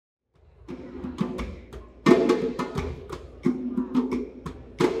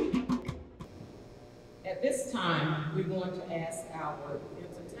At this time, we're going to ask our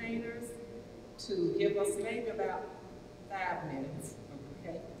entertainers to give us maybe about 5 minutes,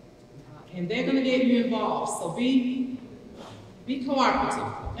 okay? And they're going to get you involved, so be cooperative,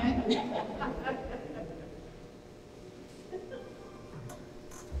 okay?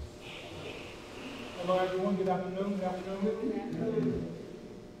 Hello everyone, good afternoon, good afternoon.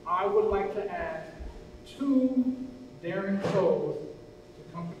 I would like to ask 2 daring souls to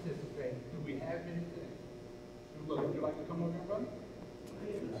come participate. Do we have any today? Look, would you like to come over here, brother?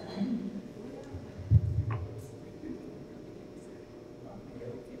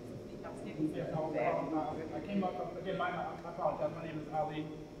 I came up, again, I apologize, my name is Ali.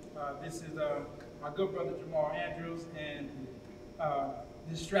 This is my good brother Jamal Andrews, and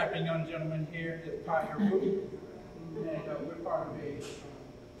this strapping young gentleman here is Tiger Root, and we're part of a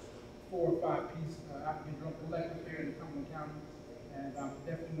 4 or 5 piece African drum collective here in Cumberland County, and I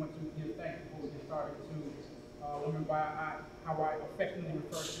definitely want to give thanks before we get started to women by how I affectionately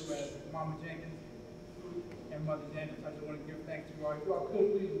refer to as Mama Jenkins and Mother Janet. I just want to give thanks to you all. If you all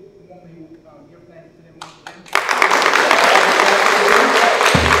could please want me to give thanks to them once again.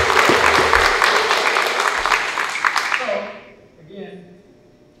 So, again,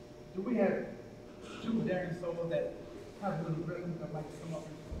 do we have 2 daring souls that have a little rhythm that like to come up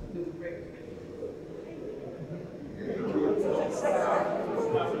and participate?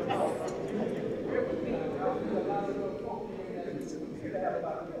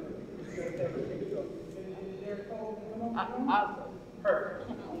 Perfect.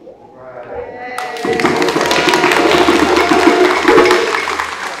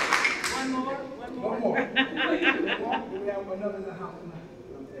 One more. Do we have another in the house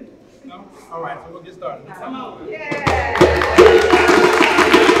tonight? No? All right, so we'll get started. Come on. Yeah.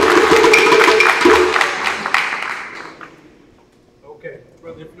 Okay,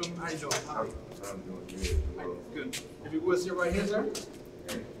 brother, if you don't, how you doing? I'm doing good. Good. If you would sit right here, sir.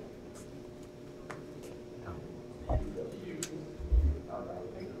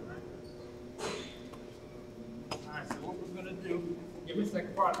 Alright, so what we're gonna do, give me a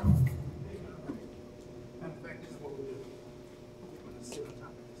second partner. Matter of fact, this is what we'll do. We're gonna sit on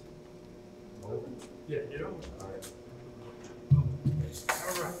top of this. Yeah, get over. Alright. I'll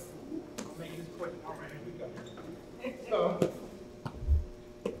make this quick. Alright, here we go. So,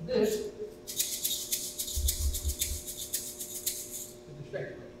 this is the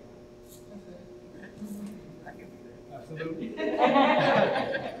shaker. Absolutely.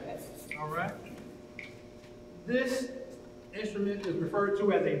 All right. This instrument is referred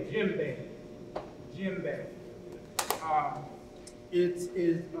to as a djembe. Djembe. It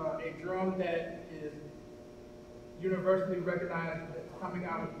is a drum that is universally recognized as coming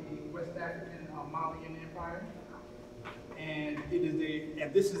out of the West African McMILLIAN Empire. And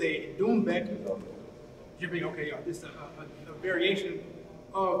this is a doumbek djembe. Okay, y'all. This is a variation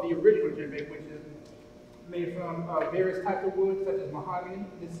of the original djembe, which is made from various types of wood, such as mahogany.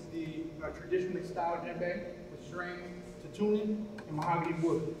 This is the traditionally styled djembe with strings to tuning and mahogany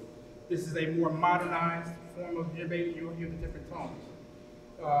wood. This is a more modernized form of djembe. You'll hear the different tones.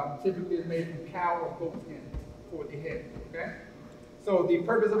 Typically, it's made from cow or goat skin for the head. Okay. So the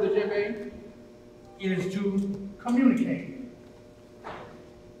purpose of the djembe is to communicate.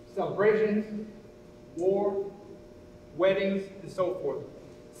 Celebrations, war, weddings, and so forth.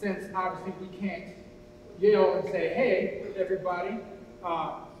 Since obviously we can't yell and say, hey, everybody,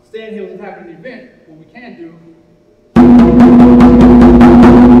 Sand Hills is having an event, what we can do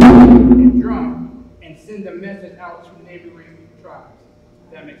is drum and send a message out to neighboring tribes.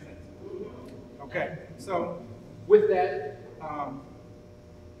 If that makes sense. Okay, so with that,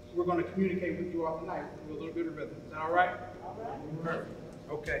 we're going to communicate with you all tonight with a little bit of rhythm. Is that all right? All right. Perfect.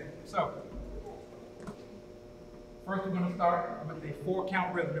 Okay, so first we're going to start with a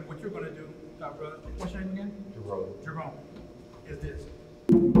 4-count rhythm. And what you're going to do, brother, what's your name again? Jerome. Jerome. Is this.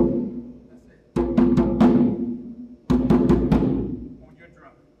 That's it. On your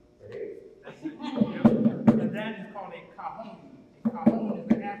drum. That's it. And that is called a cajon. A cajon is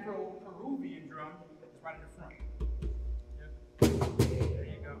an Afro-Peruvian drum. It's right in the front. Yep. There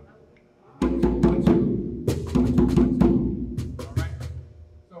you go. 1, 2, 1, 2, 1, 2, 1, 2. All right.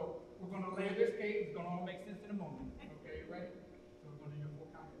 So we're going to layer this cake. It's going to all make sense in a moment. Okay, ready? So we're going to do your 4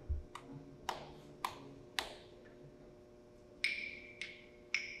 count.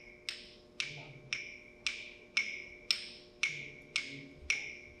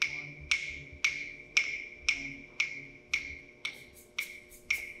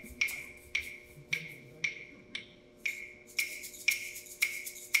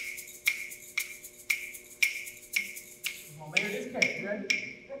 Layer this cake, ready?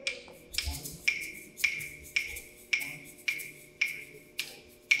 1, 2, 3,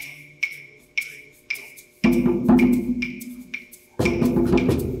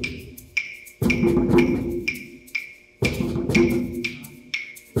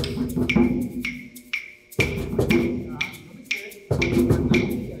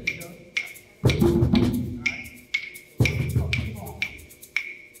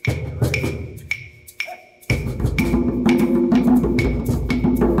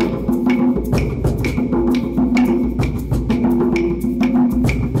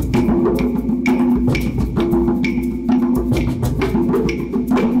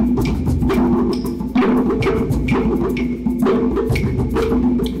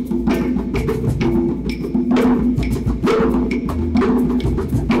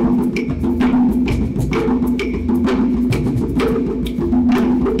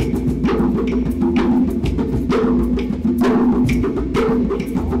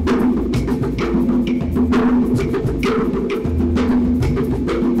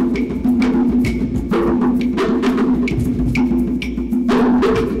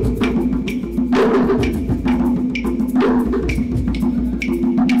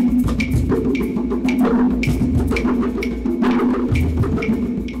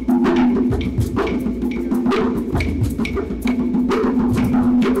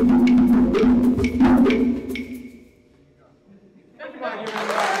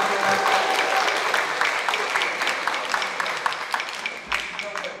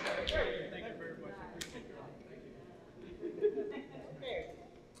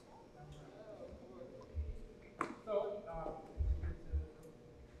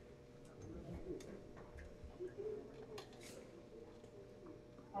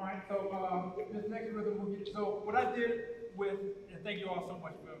 So this next rhythm will get, so what I did with, and thank you all so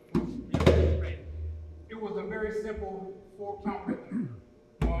much for participating. It was a very simple 4-count rhythm.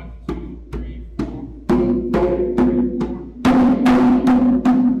 1, 2, 3, 4. 1, 2, 3, 4.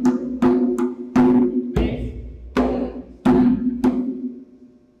 Bass.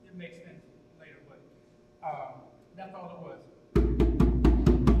 It makes sense later, but that's all it was.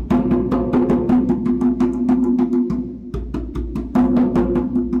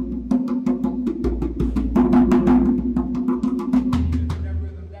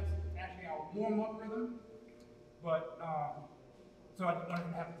 Warm-up rhythm, but so I wanted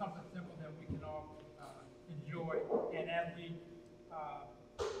to have something simple that we can all enjoy, and as we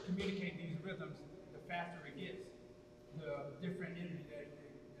communicate these rhythms, the faster it gets, the different energy that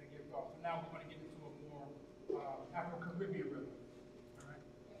gives off. So now we're going to get into a more Afro-Caribbean rhythm. All right?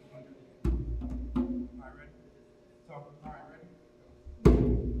 All right, ready? So, all right, ready?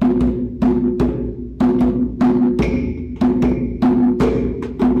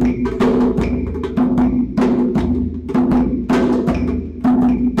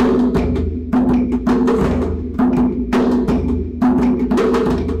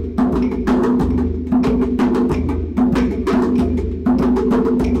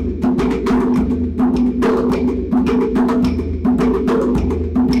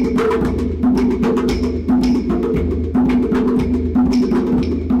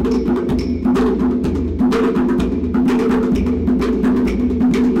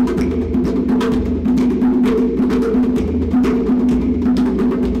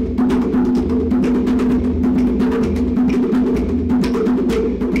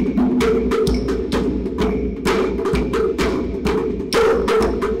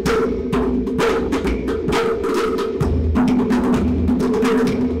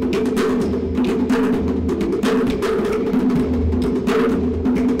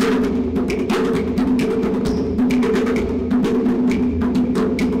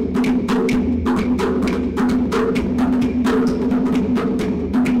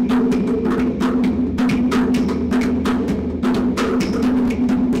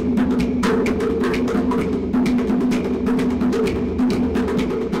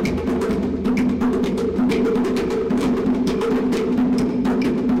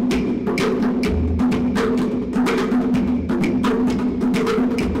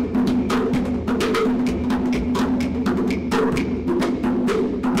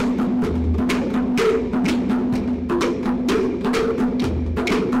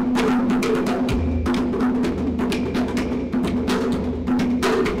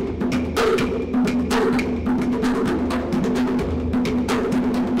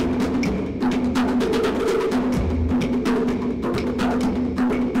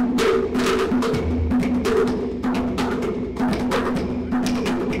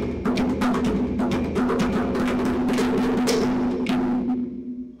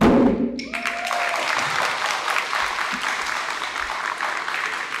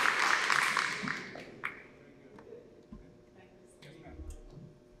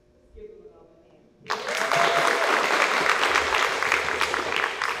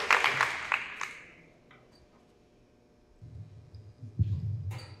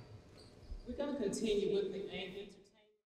 We're going to continue with the